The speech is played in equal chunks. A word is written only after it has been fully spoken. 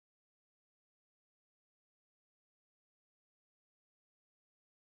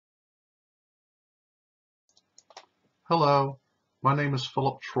Hello, my name is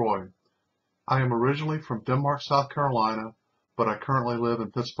Philip Troy. I am originally from Denmark, South Carolina, but I currently live in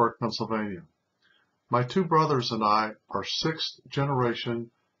Pittsburgh, Pennsylvania. My two brothers and I are sixth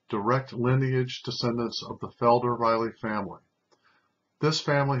generation direct lineage descendants of the Felder Riley family. This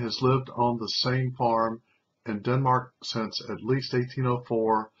family has lived on the same farm in Denmark since at least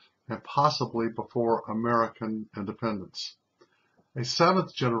 1804 and possibly before American independence. A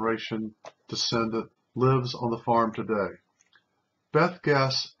seventh generation descendant lives on the farm today. Beth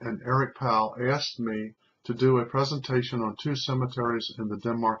Guess and Eric Powell asked me to do a presentation on two cemeteries in the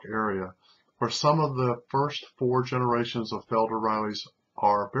Denmark area where some of the first four generations of Felder Rileys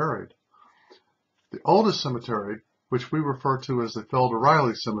are buried. The oldest cemetery, which we refer to as the Felder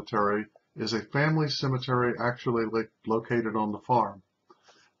Riley Cemetery, is a family cemetery actually located on the farm.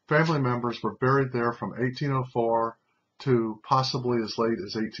 Family members were buried there from 1804 to possibly as late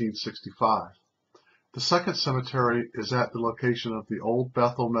as 1865. The second cemetery is at the location of the Old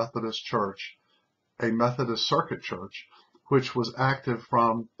Bethel Methodist Church, a Methodist circuit church, which was active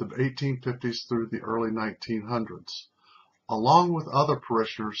from the 1850s through the early 1900s. Along with other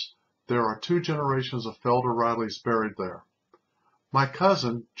parishioners, there are two generations of Felder Rileys buried there. My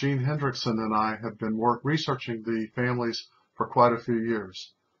cousin, Gene Hendrickson, and I have been researching the families for quite a few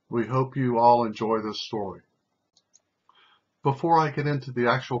years. We hope you all enjoy this story. Before I get into the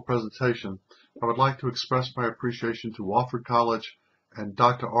actual presentation, I would like to express my appreciation to Wofford College and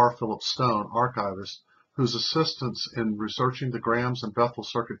Dr. R. Philip Stone, archivist, whose assistance in researching the Grahams and Bethel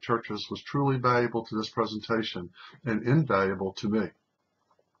Circuit churches was truly valuable to this presentation and invaluable to me.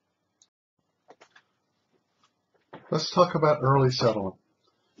 Let's talk about early settlement.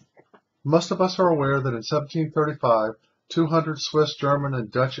 Most of us are aware that in 1735, 200 Swiss, German,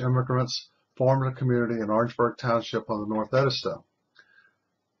 and Dutch immigrants formed a community in Orangeburg Township on the North Edisto.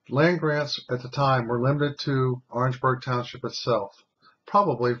 Land grants at the time were limited to Orangeburg Township itself,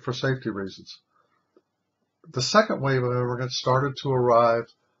 probably for safety reasons. The second wave of immigrants started to arrive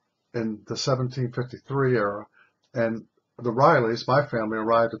in the 1753 era, and the Rileys, my family,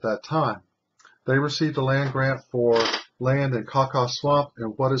 arrived at that time. They received a land grant for land in Caw Swamp in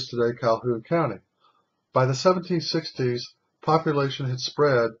what is today Calhoun County. By the 1760s, population had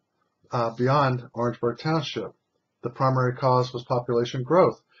spread beyond Orangeburg Township. The primary cause was population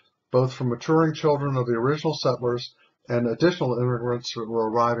growth, both from maturing children of the original settlers and additional immigrants who were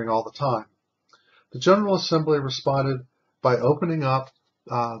arriving all the time. The General Assembly responded by opening up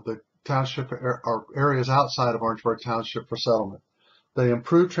the township or areas outside of Orangeburg Township for settlement. They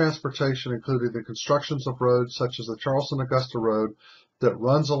improved transportation, including the constructions of roads such as the Charleston-Augusta Road that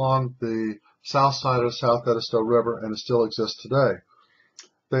runs along the south side of the South Edisto River and still exists today.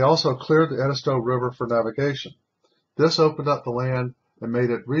 They also cleared the Edisto River for navigation. This opened up the land and made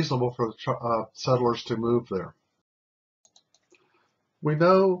it reasonable for the settlers to move there. We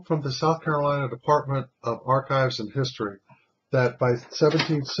know from the South Carolina Department of Archives and History that by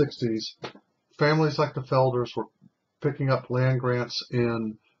 1760s, families like the Felders were picking up land grants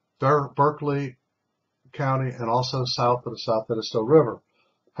in Berkeley County and also south of the South Edisto River.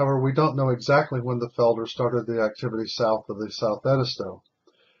 However, we don't know exactly when the Felders started the activity south of the South Edisto.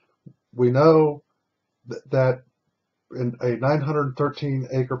 We know that in a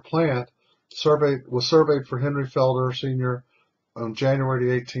 913-acre plant was surveyed for Henry Felder Sr. on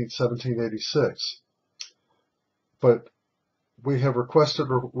January 18, 1786. But we have requested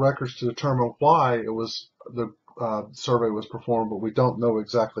records to determine why the survey was performed, but we don't know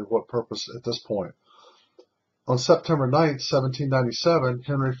exactly what purpose at this point. On September 9, 1797,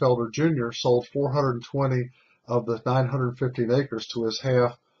 Henry Felder Jr. sold 420 of the 915 acres to his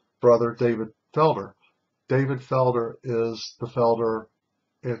half-brother David Felder. David Felder is the Felder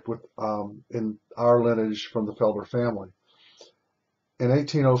in our lineage from the Felder family. In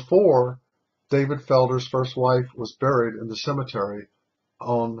 1804, David Felder's first wife was buried in the cemetery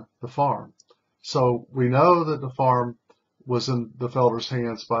on the farm. So we know that the farm was in the Felders'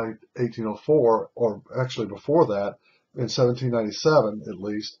 hands by 1804, or actually before that, in 1797 at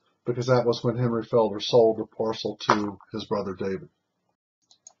least, because that was when Henry Felder sold the parcel to his brother David.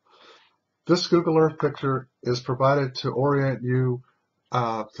 This Google Earth picture is provided to orient you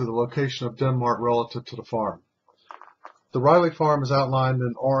to the location of Denmark relative to the farm. The Riley farm is outlined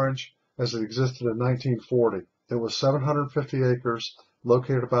in orange as it existed in 1940. It was 750 acres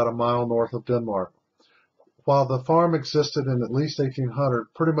located about a mile north of Denmark. While the farm existed in at least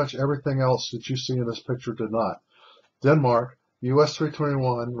 1800, pretty much everything else that you see in this picture did not. Denmark, US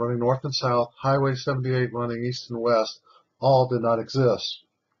 321 running north and south, Highway 78 running east and west, all did not exist.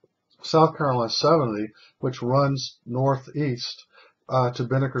 South Carolina 70, which runs northeast to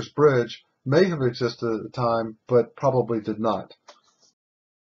Binneker's Bridge, may have existed at the time, but probably did not.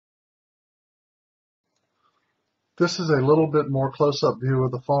 This is a little bit more close-up view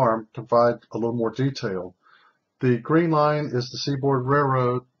of the farm to provide a little more detail. The green line is the Seaboard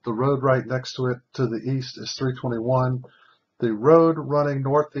Railroad. The road right next to it to the east is 321. The road running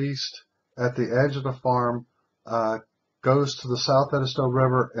northeast at the edge of the farm goes to the South Edisto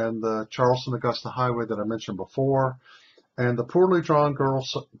River and the Charleston-Augusta Highway that I mentioned before. And the poorly drawn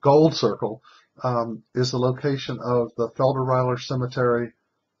gold circle is the location of the Felder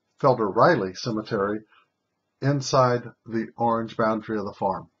Riley Cemetery inside the orange boundary of the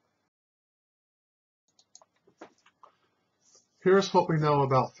farm. Here's what we know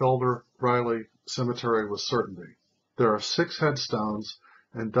about Felder Riley Cemetery with certainty. There are 6 headstones,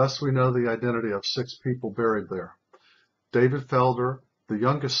 and thus we know the identity of 6 people buried there. David Felder, the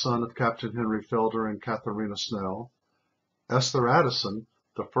youngest son of Captain Henry Felder and Katharina Snell, Esther Addison,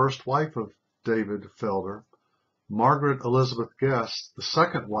 the first wife of David Felder, Margaret Elizabeth Guest, the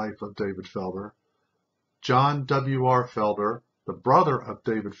second wife of David Felder, John W.R. Felder, the brother of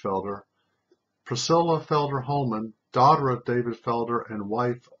David Felder, Drucilla Felder Holman, daughter of David Felder and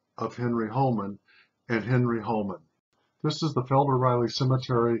wife of Henry Holman, and Henry Holman. This is the Felder Riley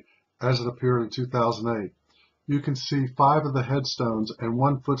Cemetery as it appeared in 2008. You can see 5 of the headstones and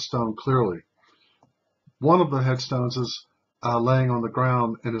 1 footstone clearly. One of the headstones is laying on the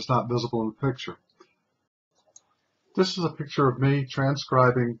ground and is not visible in the picture. This is a picture of me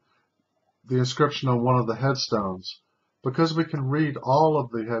transcribing the inscription on one of the headstones. Because we can read all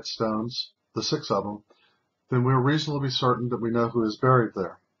of the headstones, the 6 of them, then we're reasonably certain that we know who is buried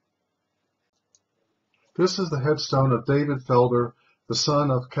there. This is the headstone of David Felder, the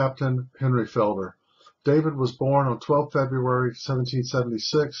son of Captain Henry Felder. David was born on 12 February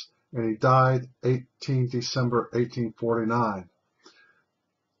 1776 and he died 18 December 1849.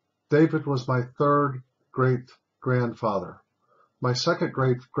 David was my 3rd great-grandfather. My 2nd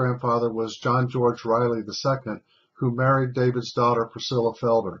great-grandfather was John George Riley II, who married David's daughter Drucilla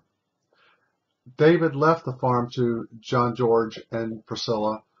Felder. David left the farm to John George and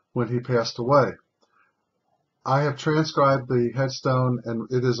Drucilla when he passed away. I have transcribed the headstone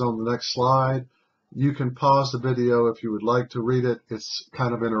and it is on the next slide. You can pause the video if you would like to read it. It's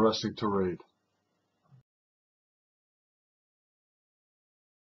kind of interesting to read.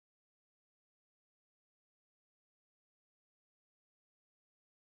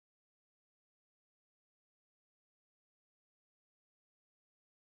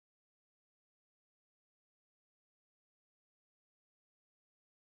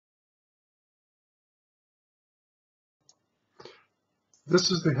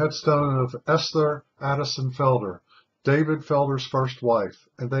 This is the headstone of Esther Addison Felder, David Felder's first wife,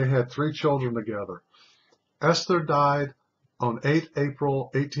 and they had 3 children together. Esther died on 8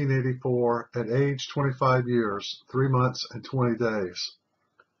 April 1884 at age 25 years, 3 months and 20 days.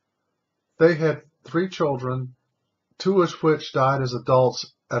 They had 3 children, 2 of which died as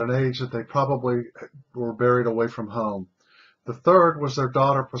adults at an age that they probably were buried away from home. The 3rd was their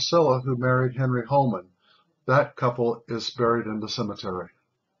daughter Drucilla, who married Henry Holman. That couple is buried in the cemetery.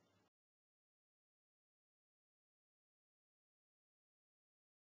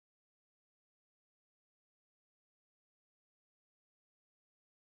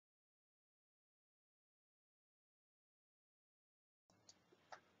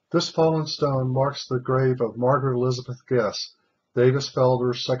 This fallen stone marks the grave of Margaret Elizabeth Guest, Davis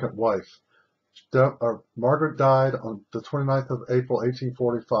Felder's 2nd wife. Margaret died on the 29th of April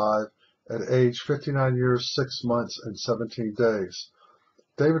 1845 at age 59 years, 6 months, and 17 days.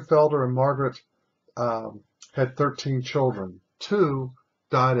 David Felder and Margaret had 13 children. 2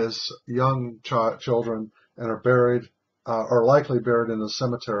 died as young children and are likely buried in the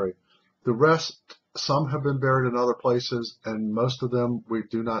cemetery. The rest, some have been buried in other places, and most of them we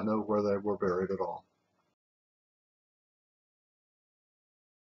do not know where they were buried at all.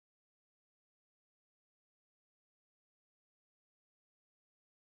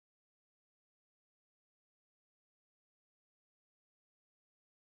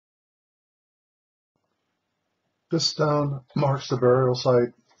 This stone marks the burial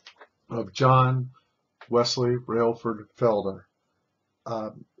site of John Wesley Railford Felder,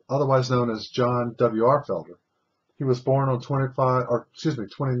 otherwise known as John W.R. Felder. He was born on 29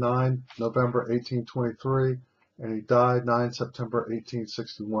 November 1823, and he died 9 September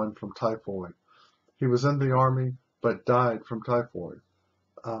 1861 from typhoid. He was in the Army, but died from typhoid.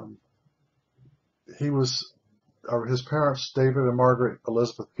 His parents, David and Margaret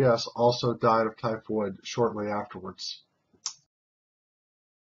Elizabeth Guest, also died of typhoid shortly afterwards.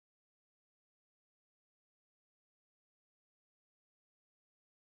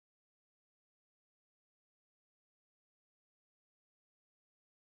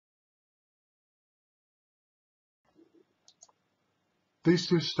 These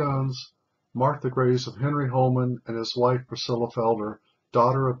two stones mark the graves of Henry Holman and his wife Drucilla Felder,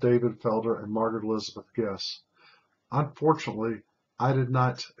 daughter of David Felder and Margaret Elizabeth Guess. Unfortunately, I did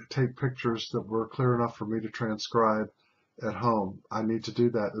not take pictures that were clear enough for me to transcribe at home. I need to do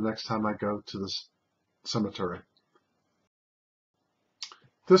that the next time I go to this cemetery.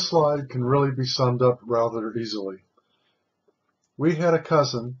 This slide can really be summed up rather easily. We had a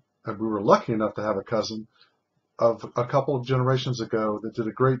cousin, and we were lucky enough to have a cousin, of a couple of generations ago that did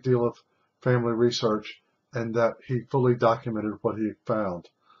a great deal of family research and that he fully documented what he found.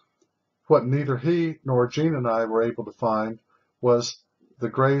 What neither he nor Gene and I were able to find was the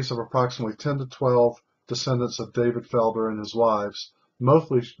graves of approximately 10 to 12 descendants of David Felder and his wives,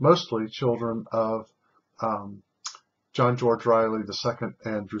 mostly children of John George Riley II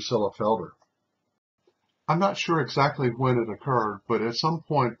and Drucilla Felder. I'm not sure exactly when it occurred, but at some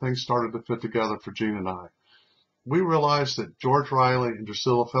point things started to fit together for Gene and I. We realized that George Riley and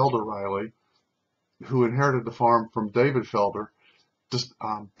Drucilla Felder Riley, who inherited the farm from David Felder,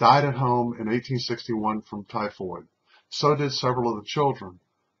 died at home in 1861 from typhoid. So did several of the children,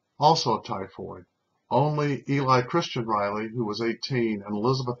 also of typhoid. Only Eli Christian Riley, who was 18, and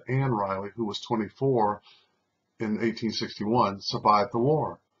Elizabeth Ann Riley, who was 24 in 1861, survived the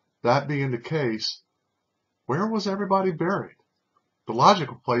war. That being the case, where was everybody buried? The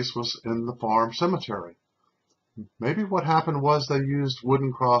logical place was in the farm cemetery. Maybe what happened was they used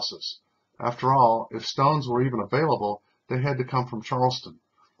wooden crosses. After all, if stones were even available, they had to come from Charleston.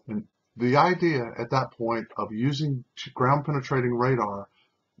 And the idea at that point of using ground-penetrating radar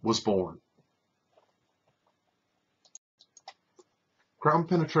was born.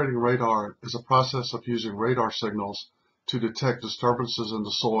 Ground-penetrating radar is a process of using radar signals to detect disturbances in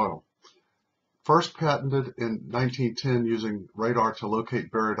the soil. First patented in 1910 using radar to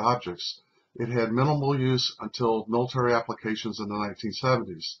locate buried objects, it had minimal use until military applications in the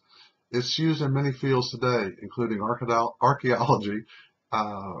 1970s. It's used in many fields today, including archaeology,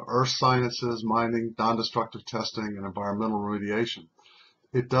 earth sciences, mining, non-destructive testing, and environmental remediation.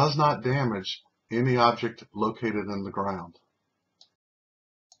 It does not damage any object located in the ground.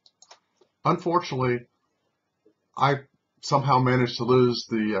 Unfortunately, I somehow managed to lose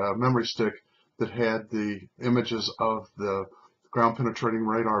the memory stick that had the images of the ground-penetrating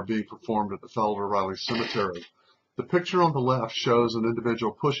radar being performed at the Felder Riley Cemetery. The picture on the left shows an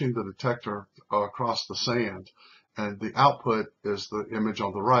individual pushing the detector across the sand, and the output is the image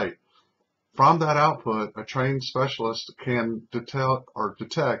on the right. From that output, a trained specialist can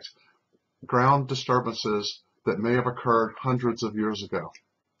detect ground disturbances that may have occurred hundreds of years ago.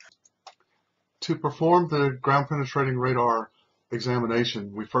 To perform the ground-penetrating radar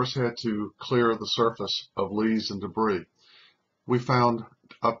examination, we first had to clear the surface of leaves and debris. We found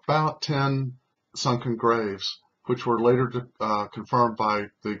about 10 sunken graves, which were later confirmed by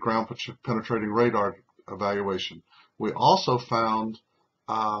the ground-penetrating radar evaluation. We also found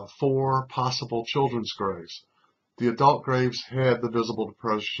 4 possible children's graves. The adult graves had the visible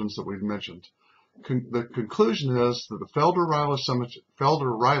depressions that we've mentioned. The conclusion is that the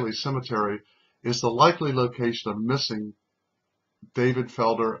Felder Riley Cemetery is the likely location of missing David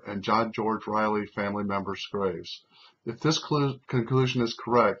Felder and John George Riley family members' graves. If this conclusion is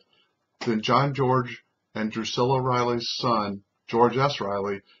correct, then John George and Drucilla Riley's son, George S.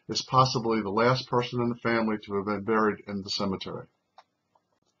 Riley, is possibly the last person in the family to have been buried in the cemetery.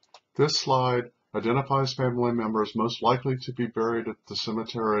 This slide identifies family members most likely to be buried at the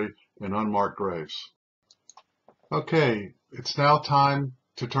cemetery in unmarked graves. Okay, it's now time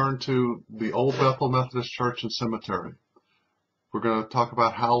to turn to the Old Bethel Methodist Church and Cemetery. We're going to talk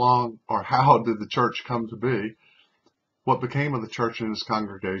about how did the church come to be, what became of the church and its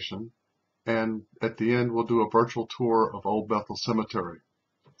congregation, and at the end we'll do a virtual tour of Old Bethel Cemetery.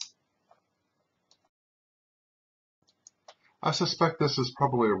 I suspect this is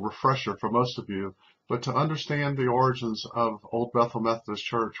probably a refresher for most of you, but to understand the origins of Old Bethel Methodist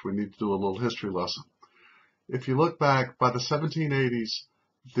Church, we need to do a little history lesson. If you look back, by the 1780s,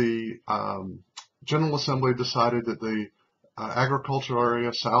 the General Assembly decided that the agricultural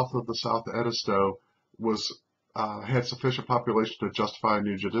area south of the South Edisto had sufficient population to justify a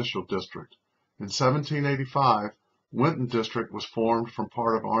new judicial district. In 1785, Winton District was formed from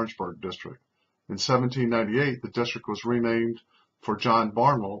part of Orangeburg District. In 1798, the district was renamed for John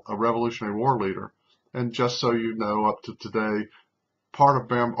Barnwell, a Revolutionary War leader. And just so you know, up to today, part of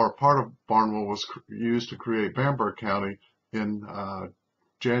Barnwell was used to create Bamberg County in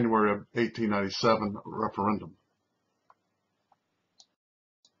January of 1897 referendum.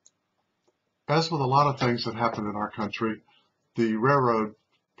 As with a lot of things that happened in our country, the railroad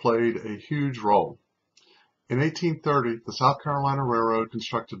played a huge role. In 1830, the South Carolina Railroad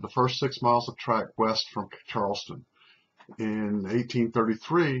constructed the first 6 miles of track west from Charleston. In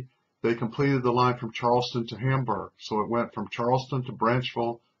 1833, they completed the line from Charleston to Hamburg, so it went from Charleston to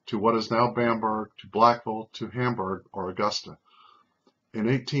Branchville to what is now Bamberg to Blackville to Hamburg or Augusta. In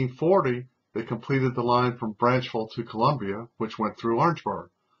 1840, they completed the line from Branchville to Columbia, which went through Orangeburg.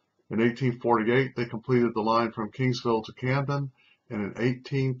 In 1848, they completed the line from Kingsville to Camden, and in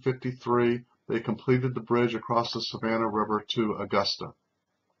 1853, they completed the bridge across the Savannah River to Augusta.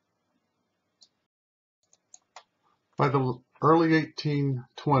 By the early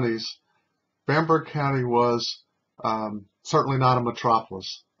 1820s, Bamberg County was certainly not a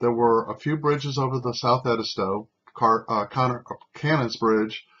metropolis. There were a few bridges over the South Edisto, Cannon's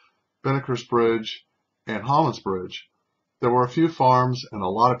Bridge, Binneker's Bridge, and Holland's Bridge. There were a few farms and a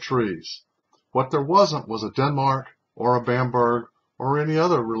lot of trees. What there wasn't was a Denmark or a Bamberg or any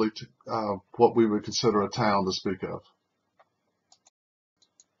other really what we would consider a town to speak of.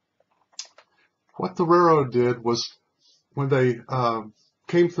 What the railroad did was when they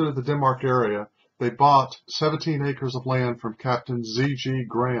came through the Denmark area, they bought 17 acres of land from Captain Z.G.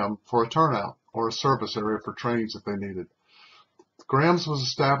 Graham for a turnout or a service area for trains if they needed. Graham's was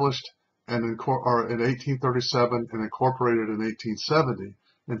established in 1837 and incorporated in 1870,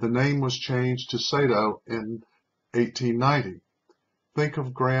 and the name was changed to Sado in 1890. Think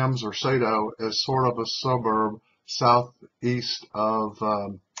of Graham's or Sado as sort of a suburb southeast of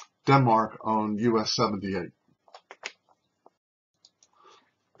Denmark on US 78.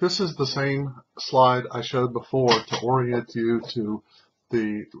 This is the same slide I showed before to orient you to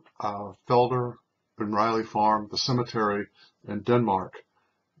the Felder Riley farm, the cemetery in Denmark.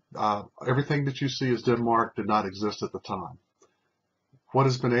 Everything that you see as Denmark did not exist at the time. What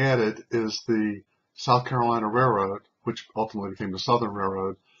has been added is the South Carolina Railroad, which ultimately became the Southern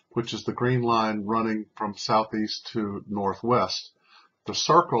Railroad, which is the green line running from southeast to northwest. The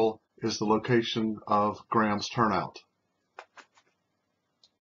circle is the location of Graham's turnout.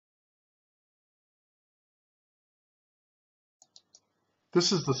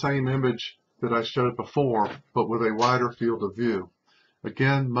 This is the same image that I showed before, but with a wider field of view.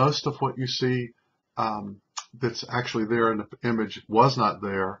 Again, most of what you see that's actually there in the image was not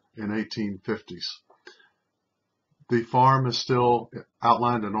there in 1850s. The farm is still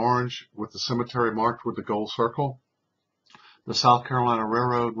outlined in orange with the cemetery marked with the gold circle. The South Carolina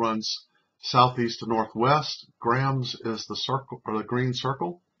Railroad runs southeast to northwest. Graham's is the circle or the green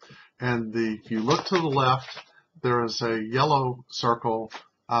circle. And if you look to the left, there is a yellow circle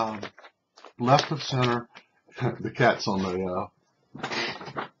left of center. The cat's on the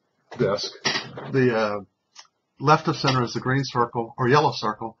desk. The left of center is the green circle or yellow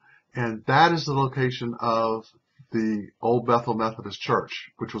circle, and that is the location of the Old Bethel Methodist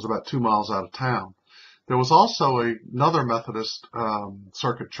Church, which was about 2 miles out of town. There was also another Methodist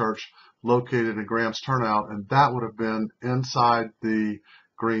circuit church located in Graham's turnout, and that would have been inside the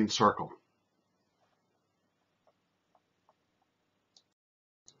green circle.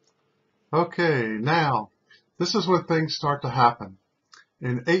 Okay, now, this is when things start to happen.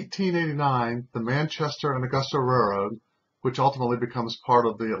 In 1889, the Manchester and Augusta Railroad, which ultimately becomes part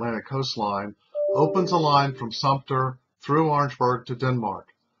of the Atlantic Coastline, opens a line from Sumter through Orangeburg to Denmark.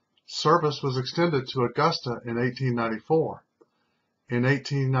 Service was extended to Augusta in 1894. In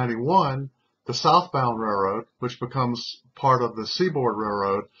 1891, the southbound railroad, which becomes part of the Seaboard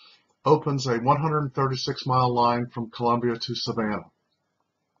Railroad, opens a 136-mile line from Columbia to Savannah.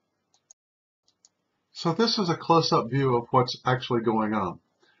 So this is a close-up view of what's actually going on.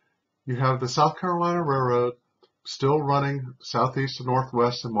 You have the South Carolina Railroad still running southeast to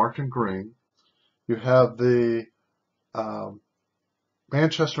northwest and marked in green. You have the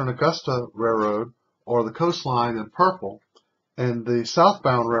Manchester and Augusta Railroad, or the coastline, in purple, and the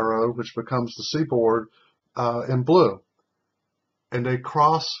southbound railroad, which becomes the Seaboard, in blue. And they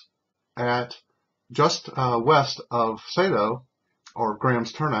cross at just west of Sado, or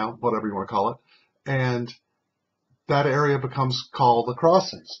Graham's Turnout, whatever you want to call it, and that area becomes called the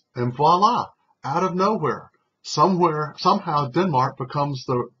crossings. And voila, out of nowhere, somehow Denmark becomes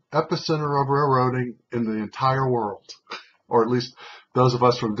the epicenter of railroading in the entire world. Or at least those of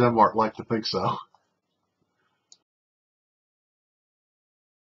us from Denmark like to think so.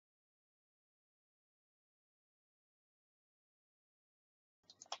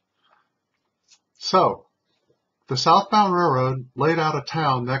 So, the southbound railroad laid out a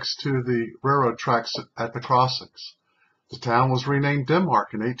town next to the railroad tracks at the crossings. The town was renamed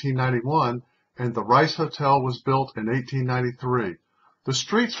Denmark in 1891, and the Rice Hotel was built in 1893. The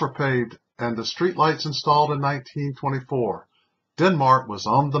streets were paved and the street lights installed in 1924. Denmark was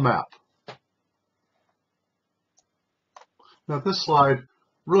on the map. Now this slide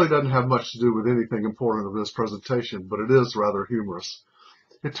really doesn't have much to do with anything important of this presentation, but it is rather humorous.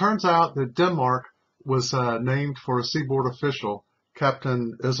 It turns out that Denmark was named for a seaboard official,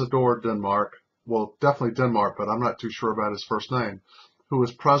 Captain Isidore Denmark, well, definitely Denmark, but I'm not too sure about his first name, who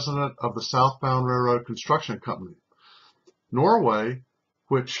was president of the Southbound Railroad Construction Company. Norway,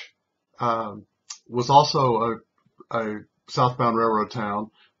 which was also a southbound railroad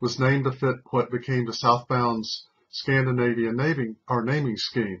town, was named to fit what became the Southbound's Scandinavian naming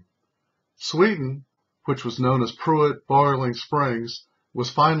scheme. Sweden, which was known as Pruitt Boiling Springs, was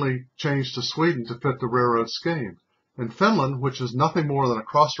finally changed to Sweden to fit the railroad scheme. And Finland, which is nothing more than a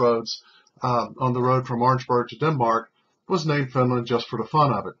crossroads on the road from Orangeburg to Denmark, was named Finland just for the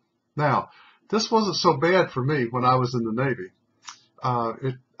fun of it. Now, this wasn't so bad for me when I was in the Navy.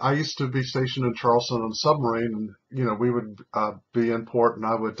 I used to be stationed in Charleston on a submarine, and we would be in port, and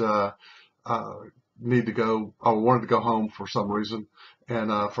I would need to go. I wanted to go home for some reason,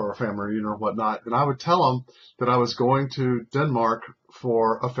 and for a family reunion or whatnot. And I would tell them that I was going to Denmark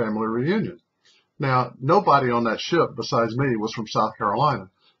for a family reunion. Now, nobody on that ship besides me was from South Carolina,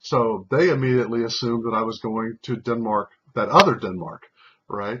 so they immediately assumed that I was going to Denmark, that other Denmark,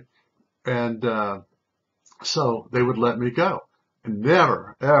 right? And so they would let me go. And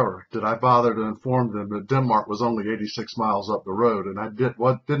never, ever did I bother to inform them that Denmark was only 86 miles up the road, and I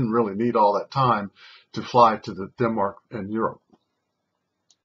didn't really need all that time to fly to the Denmark and Europe.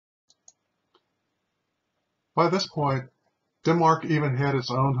 By this point, Denmark even had its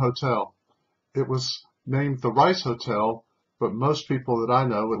own hotel. It was named the Rice Hotel, but most people that I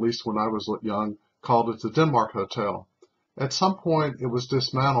know, at least when I was young, called it the Denmark Hotel. At some point, it was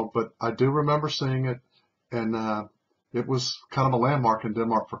dismantled, but I do remember seeing it, and it was kind of a landmark in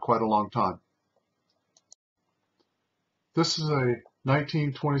Denmark for quite a long time. This is a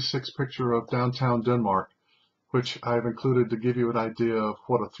 1926 picture of downtown Denmark, which I've included to give you an idea of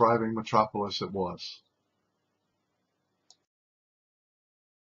what a thriving metropolis it was.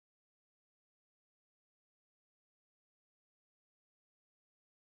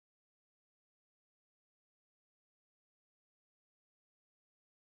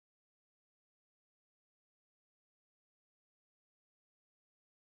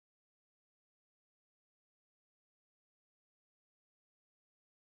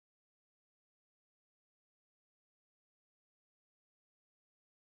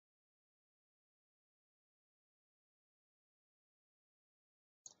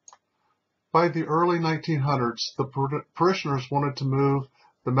 By the early 1900s, the parishioners wanted to move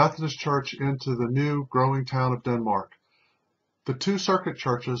the Methodist Church into the new growing town of Denmark. The two circuit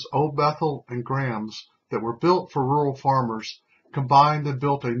churches, Old Bethel and Graham's, that were built for rural farmers, combined and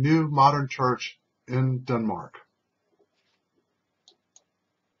built a new modern church in Denmark.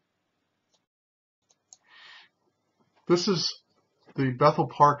 This is the Bethel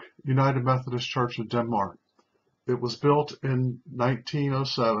Park United Methodist Church of Denmark. It was built in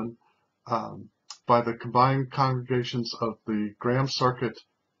 1907 by the combined congregations of the Graham Circuit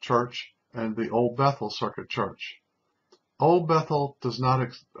Church and the Old Bethel Circuit Church. Old Bethel does not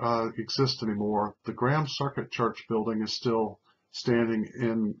exist anymore. The Graham Circuit Church building is still standing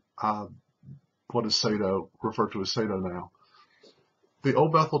in what is Sado, referred to as Sado now. The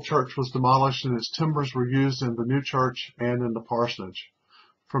Old Bethel Church was demolished and its timbers were used in the new church and in the parsonage.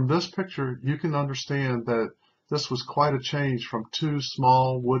 From this picture, you can understand that this was quite a change from two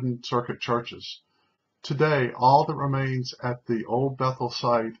small wooden circuit churches. Today, all that remains at the Old Bethel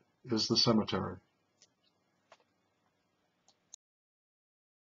site is the cemetery.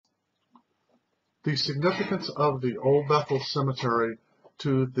 The significance of the Old Bethel Cemetery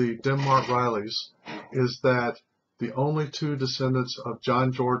to the Denmark Rileys is that the only two descendants of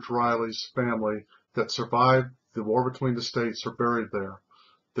John George Riley's family that survived the war between the states are buried there.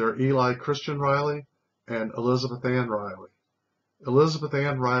 They're Eli Christian Riley and Elizabeth Ann Riley. Elizabeth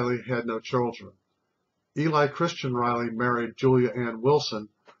Ann Riley had no children. Eli Christian Riley married Julia Ann Wilson,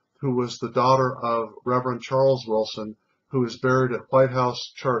 who was the daughter of Reverend Charles Wilson, who is buried at White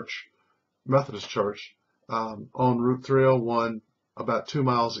House Church, Methodist Church, on Route 301, about 2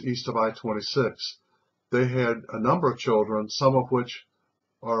 miles east of I-26. They had a number of children, some of which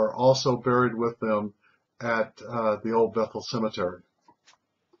are also buried with them at the Old Bethel Cemetery.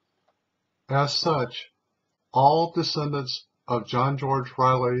 As such, all descendants of John George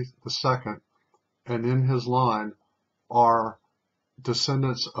Riley II and in his line are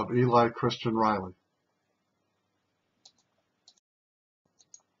descendants of Eli Christian Riley.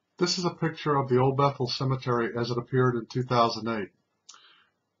 This is a picture of the Old Bethel Cemetery as it appeared in 2008.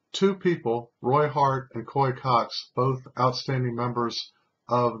 Two people, Roy Hart and Coy Cox, both outstanding members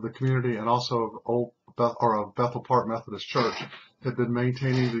of the community and also of Bethel Park Methodist Church had been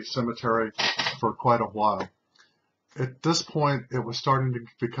maintaining the cemetery for quite a while. At this point, it was starting to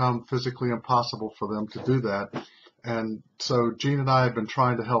become physically impossible for them to do that, and so Gene and I have been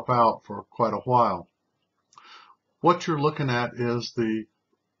trying to help out for quite a while. What you're looking at is the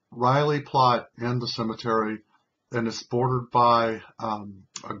Riley plot in the cemetery, and it's bordered by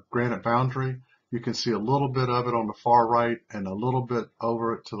a granite boundary. You can see a little bit of it on the far right and a little bit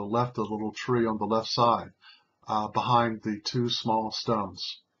over it to the left of the little tree on the left side, behind the two small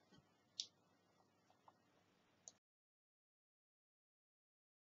stones.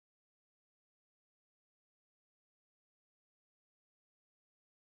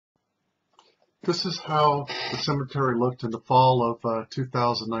 This is how the cemetery looked in the fall of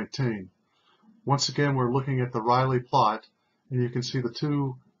 2019. Once again, we're looking at the Riley plot, and you can see the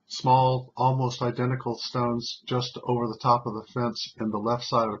two small, almost identical stones just over the top of the fence in the left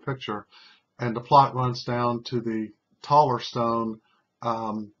side of the picture, and the plot runs down to the taller stone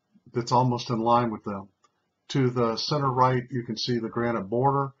that's almost in line with them. To the center right, you can see the granite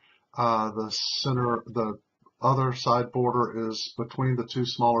border. The other side border is between the two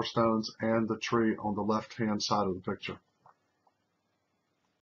smaller stones and the tree on the left-hand side of the picture.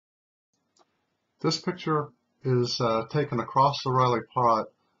 This picture is taken across the Riley plot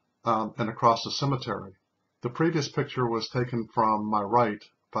and across the cemetery. The previous picture was taken from my right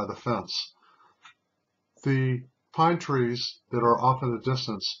by the fence. The pine trees that are off in the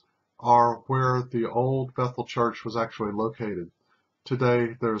distance are where the old Bethel church was actually located.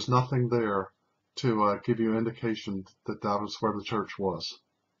 Today, there's nothing there to give you indication that that was where the church was.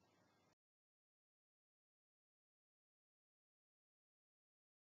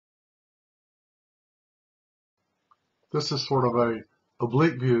 This is sort of a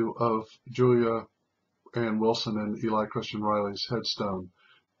oblique view of Julia Ann Wilson and Eli Christian Riley's headstone.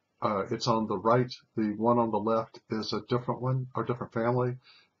 It's on the right. The one on the left is a different one, or different family.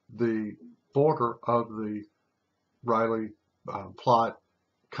 The border of the Riley plot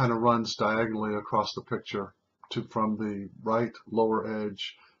kind of runs diagonally across the picture from the right lower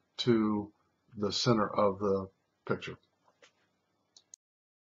edge to the center of the picture.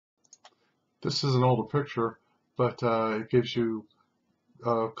 This is an older picture, but it gives you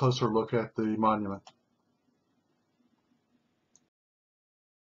a closer look at the monument.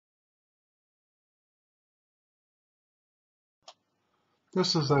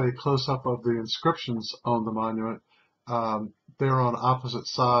 This is a close-up of the inscriptions on the monument. They're on opposite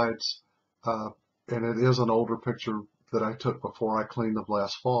sides, and it is an older picture that I took before I cleaned them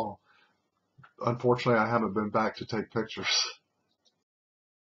last fall. Unfortunately, I haven't been back to take pictures.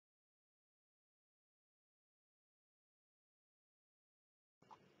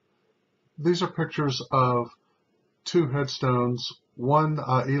 These are pictures of two headstones, one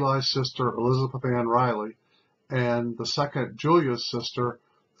Eli's sister, Elizabeth Ann Riley, and the second, Julia's sister,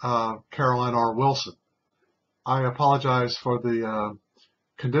 Caroline R. Wilson. I apologize for the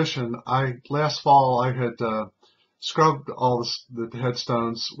condition. Last fall I had scrubbed all the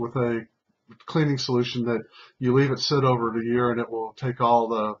headstones with a cleaning solution that you leave it sit over a year and it will take all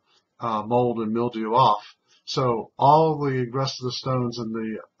the mold and mildew off. So all the rest of the stones in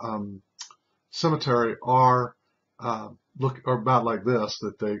the cemetery are about like this.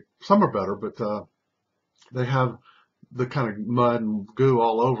 Some are better, but they have the kind of mud and goo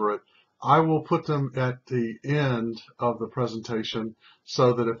all over it. I will put them at the end of the presentation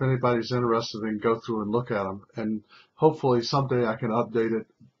so that if anybody's interested, they can go through and look at them. And hopefully someday I can update it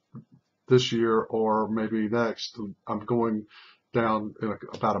this year or maybe next. I'm going down in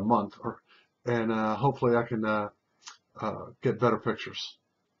about a month, and hopefully I can get better pictures.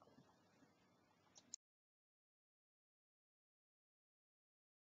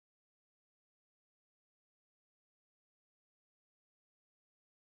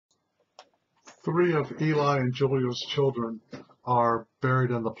 Three of Eli and Julia's children are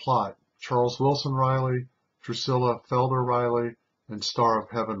buried in the plot: Charles Wilson Riley, Drucilla Felder Riley, and Star of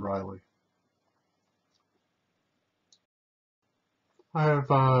Heaven Riley. I have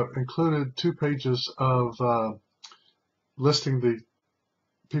included 2 pages of listing the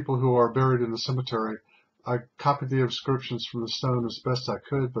people who are buried in the cemetery. I copied the inscriptions from the stone as best I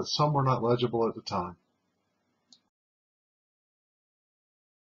could, but some were not legible at the time.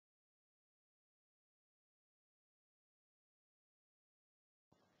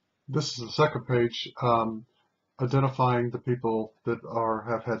 This is the second page identifying the people that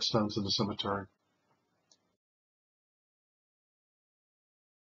have headstones in the cemetery.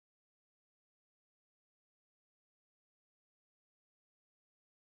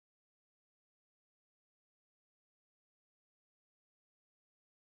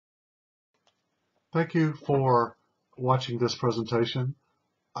 Thank you for watching this presentation.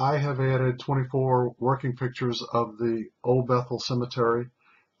 I have added 24 working pictures of the Old Bethel Cemetery.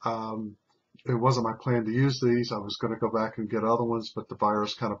 Um, it wasn't my plan to use these. I was going to go back and get other ones, but the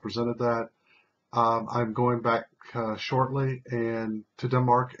virus kind of presented that. I'm going back shortly and to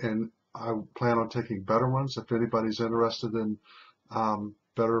Denmark, and I plan on taking better ones. If anybody's interested in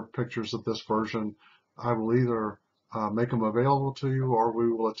better pictures of this version, I will either make them available to you, or we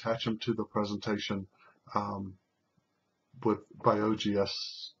will attach them to the presentation um, by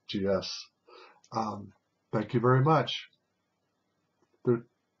OGSGS. Thank you very much.